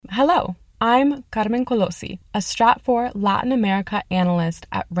Hello, I'm Carmen Colosi, a Stratfor Latin America analyst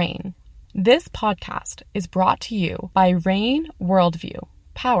at RAIN. This podcast is brought to you by RAIN Worldview,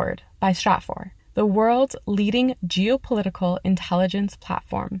 powered by Stratfor, the world's leading geopolitical intelligence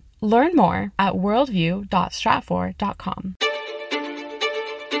platform. Learn more at worldview.stratfor.com.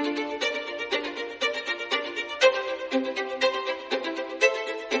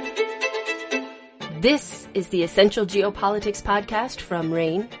 This is the Essential Geopolitics podcast from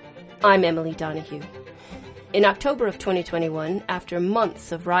RAIN. I'm Emily Donahue. In October of 2021, after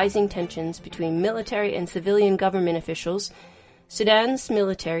months of rising tensions between military and civilian government officials, Sudan's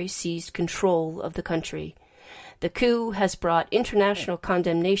military seized control of the country. The coup has brought international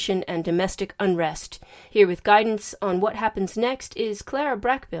condemnation and domestic unrest. Here with guidance on what happens next is Clara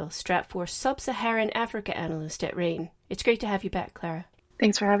Brackbill, Stratfor Sub-Saharan Africa analyst at RAIN. It's great to have you back, Clara.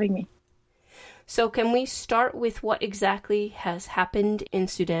 Thanks for having me. So can we start with what exactly has happened in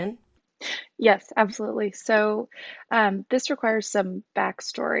Sudan? Yes, absolutely. So this requires some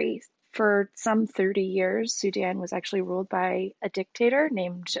backstory. For some 30 years, Sudan was actually ruled by a dictator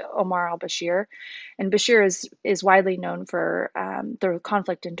named Omar al-Bashir. And Bashir is widely known for the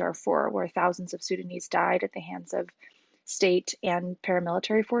conflict in Darfur, where thousands of Sudanese died at the hands of state and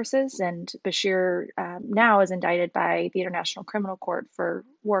paramilitary forces. And Bashir now is indicted by the International Criminal Court for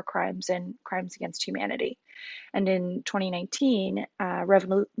war crimes and crimes against humanity. And in 2019,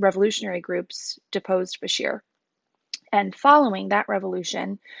 revolutionary groups deposed Bashir. And following that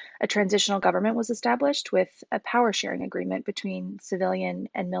revolution, a transitional government was established with a power sharing agreement between civilian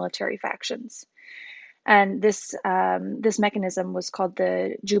and military factions. And this mechanism was called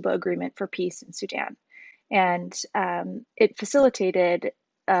the Juba Agreement for Peace in Sudan. And it facilitated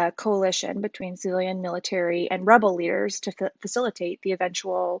a coalition between civilian, military, and rebel leaders to facilitate the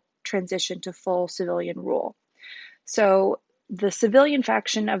eventual transition to full civilian rule. So the civilian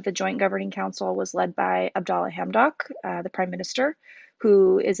faction of the Joint Governing Council was led by Abdallah Hamdok, the prime minister,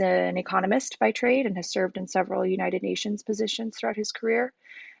 who is an economist by trade and has served in several United Nations positions throughout his career.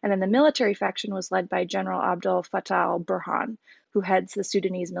 And then the military faction was led by General Abdel Fattah al-Burhan, who heads the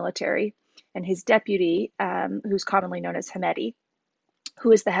Sudanese military, and his deputy, who's commonly known as Hamedi,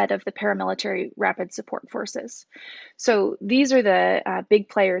 who is the head of the paramilitary rapid support forces. So these are the big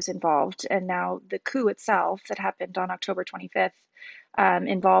players involved. And now the coup itself that happened on October 25th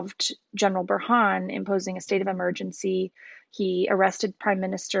involved General Burhan imposing a state of emergency. He arrested Prime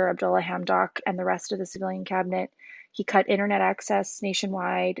Minister Abdullah Hamdok and the rest of the civilian cabinet. He cut internet access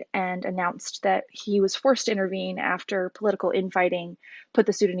nationwide and announced that he was forced to intervene after political infighting put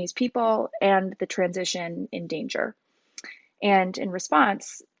the Sudanese people and the transition in danger. And in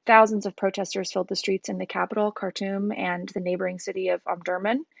response, thousands of protesters filled the streets in the capital, Khartoum, and the neighboring city of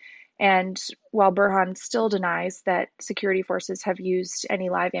Omdurman. And while Burhan still denies that security forces have used any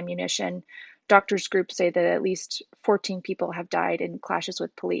live ammunition, doctors' groups say that at least 14 people have died in clashes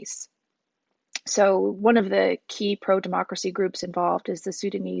with police. So one of the key pro-democracy groups involved is the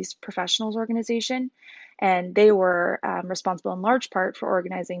Sudanese Professionals Organization, and they were responsible in large part for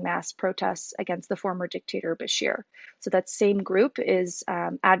organizing mass protests against the former dictator Bashir. So that same group is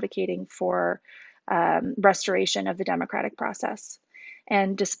advocating for restoration of the democratic process.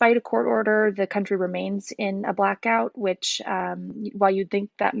 And despite a court order, the country remains in a blackout, which, while you'd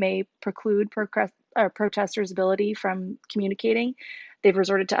think that may preclude protesters' ability from communicating, they've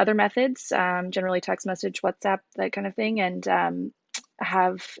resorted to other methods, generally text message, WhatsApp, that kind of thing, and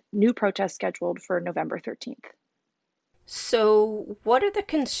have new protests scheduled for November 13th. So what are the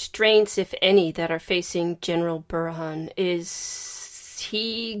constraints, if any, that are facing General Burhan? Is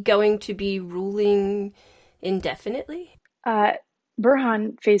he going to be ruling indefinitely?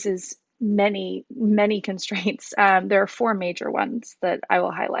 Burhan faces many, many constraints. There are four major ones that I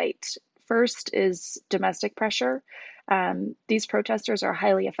will highlight. First is domestic pressure. These protesters are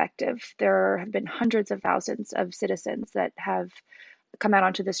highly effective. There have been hundreds of thousands of citizens that have come out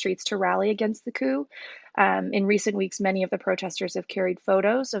onto the streets to rally against the coup. In recent weeks, many of the protesters have carried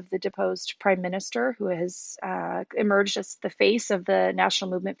photos of the deposed prime minister, who has emerged as the face of the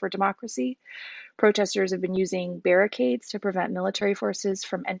National Movement for Democracy. Protesters have been using barricades to prevent military forces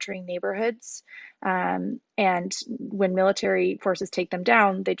from entering neighborhoods. And when military forces take them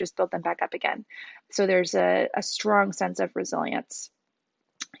down, they just build them back up again. So there's a strong sense of resilience.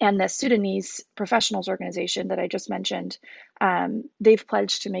 And the Sudanese Professionals Organization that I just mentioned, they've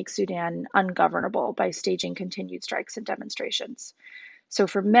pledged to make Sudan ungovernable by staging continued strikes and demonstrations. So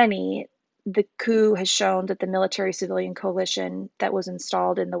for many, the coup has shown that the military-civilian coalition that was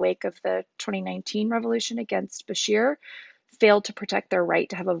installed in the wake of the 2019 revolution against Bashir failed to protect their right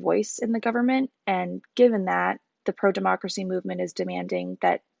to have a voice in the government. And given that, the pro-democracy movement is demanding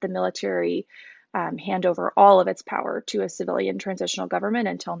that the military hand over all of its power to a civilian transitional government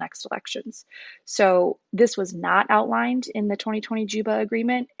until next elections. So this was not outlined in the 2020 Juba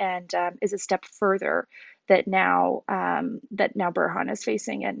agreement, and is a step further that now Burhan is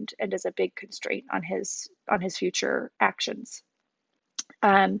facing, and is a big constraint on his future actions.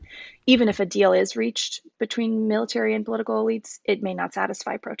 Even if a deal is reached between military and political elites, it may not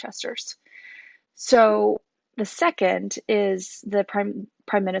satisfy protesters. So the second is the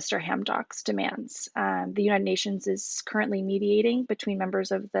Prime Minister Hamdok's demands. The United Nations is currently mediating between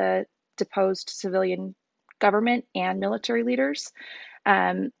members of the deposed civilian government and military leaders,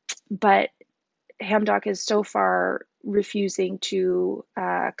 but Hamdok is so far refusing to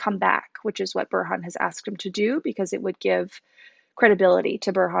come back, which is what Burhan has asked him to do, because it would give credibility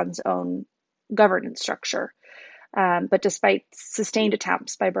to Burhan's own governance structure. But despite sustained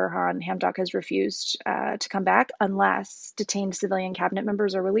attempts by Burhan, Hamdok has refused to come back unless detained civilian cabinet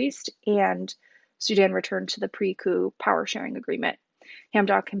members are released and Sudan returned to the pre-coup power sharing agreement.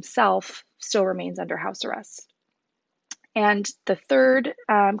 Hamdok himself still remains under house arrest. And the third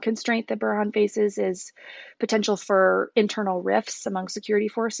constraint that Burhan faces is potential for internal rifts among security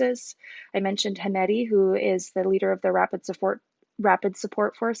forces. I mentioned Hamedi, who is the leader of the Rapid Support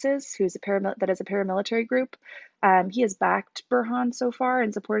Forces, who is a paramilitary group. He has backed Burhan so far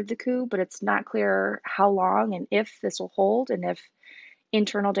and supported the coup, but it's not clear how long and if this will hold, and if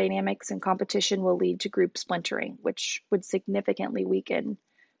internal dynamics and competition will lead to group splintering, which would significantly weaken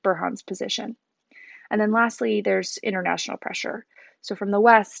Burhan's position. And then lastly, there's international pressure. So from the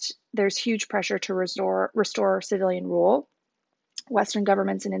West, there's huge pressure to restore civilian rule. Western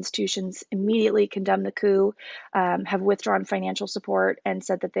governments and institutions immediately condemned the coup, have withdrawn financial support, and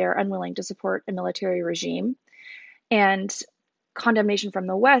said that they are unwilling to support a military regime. And condemnation from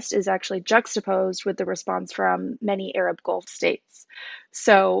the West is actually juxtaposed with the response from many Arab Gulf states.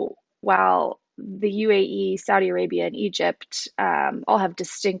 So while the UAE, Saudi Arabia, and Egypt all have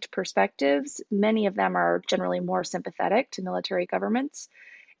distinct perspectives, many of them are generally more sympathetic to military governments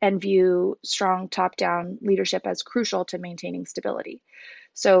and view strong top-down leadership as crucial to maintaining stability.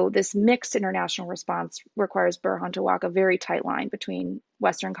 So this mixed international response requires Burhan to walk a very tight line between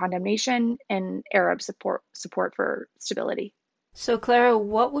Western condemnation and Arab support for stability. So, Clara,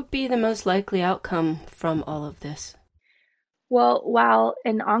 what would be the most likely outcome from all of this? Well, while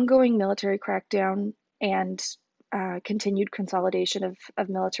an ongoing military crackdown and continued consolidation of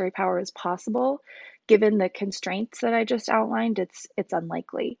military power is possible, given the constraints that I just outlined, it's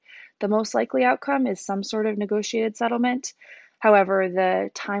unlikely. The most likely outcome is some sort of negotiated settlement. However, the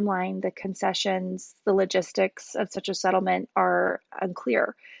timeline, the concessions, the logistics of such a settlement are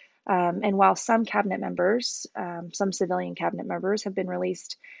unclear. And while some cabinet members, some civilian cabinet members have been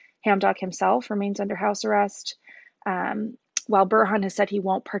released, Hamdok himself remains under house arrest. While Burhan has said he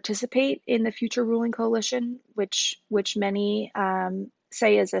won't participate in the future ruling coalition, which many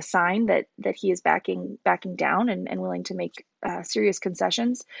say is a sign that he is backing down and willing to make serious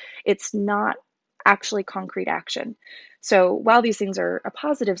concessions, it's not actually concrete action. So while these things are a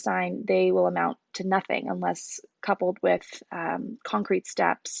positive sign, they will amount to nothing unless coupled with concrete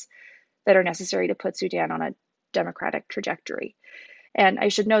steps that are necessary to put Sudan on a democratic trajectory. And I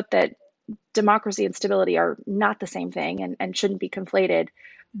should note that democracy and stability are not the same thing and shouldn't be conflated.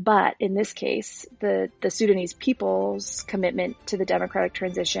 But in this case, the Sudanese people's commitment to the democratic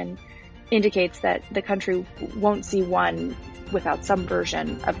transition indicates that the country won't see one without some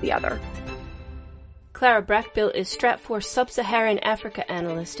version of the other. Clara Brackbill is Stratfor Sub-Saharan Africa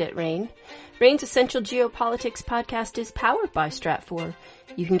analyst at RAIN. RAIN's Essential Geopolitics podcast is powered by Stratfor.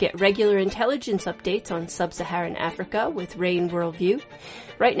 You can get regular intelligence updates on Sub-Saharan Africa with RAIN Worldview.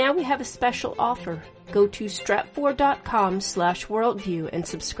 Right now we have a special offer. Go to stratfor.com/worldview and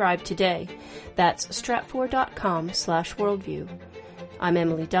subscribe today. That's stratfor.com/worldview. I'm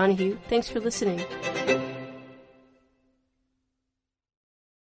Emily Donahue. Thanks for listening.